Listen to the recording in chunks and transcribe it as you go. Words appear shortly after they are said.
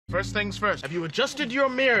First things first, have you adjusted your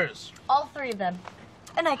mirrors? All three of them.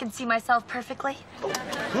 And I can see myself perfectly. Oh,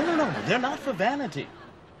 no. They're not for vanity.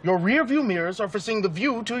 Your rear view mirrors are for seeing the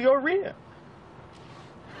view to your rear.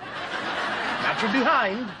 Not your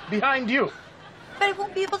behind you. But I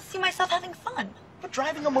won't be able to see myself having fun. But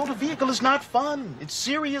driving a motor vehicle is not fun. It's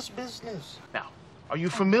serious business. Now, are you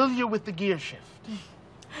familiar with the gear shift?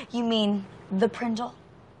 You mean the Prindle?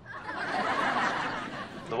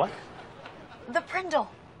 The what? The Prindle.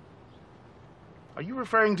 Are you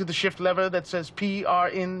referring to the shift lever that says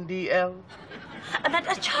PRNDL? I meant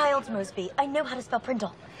a child's Mosby. I know how to spell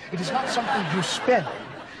Prindle. It is not something you spell.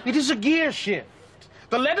 It is a gear shift.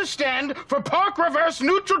 The letters stand for park, reverse,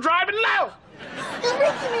 neutral, drive, and low. You're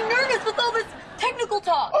making me nervous with all this technical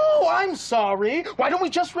talk. Oh, I'm sorry. Why don't we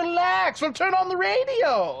just relax? We'll turn on the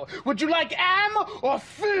radio. Would you like am or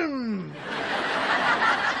film?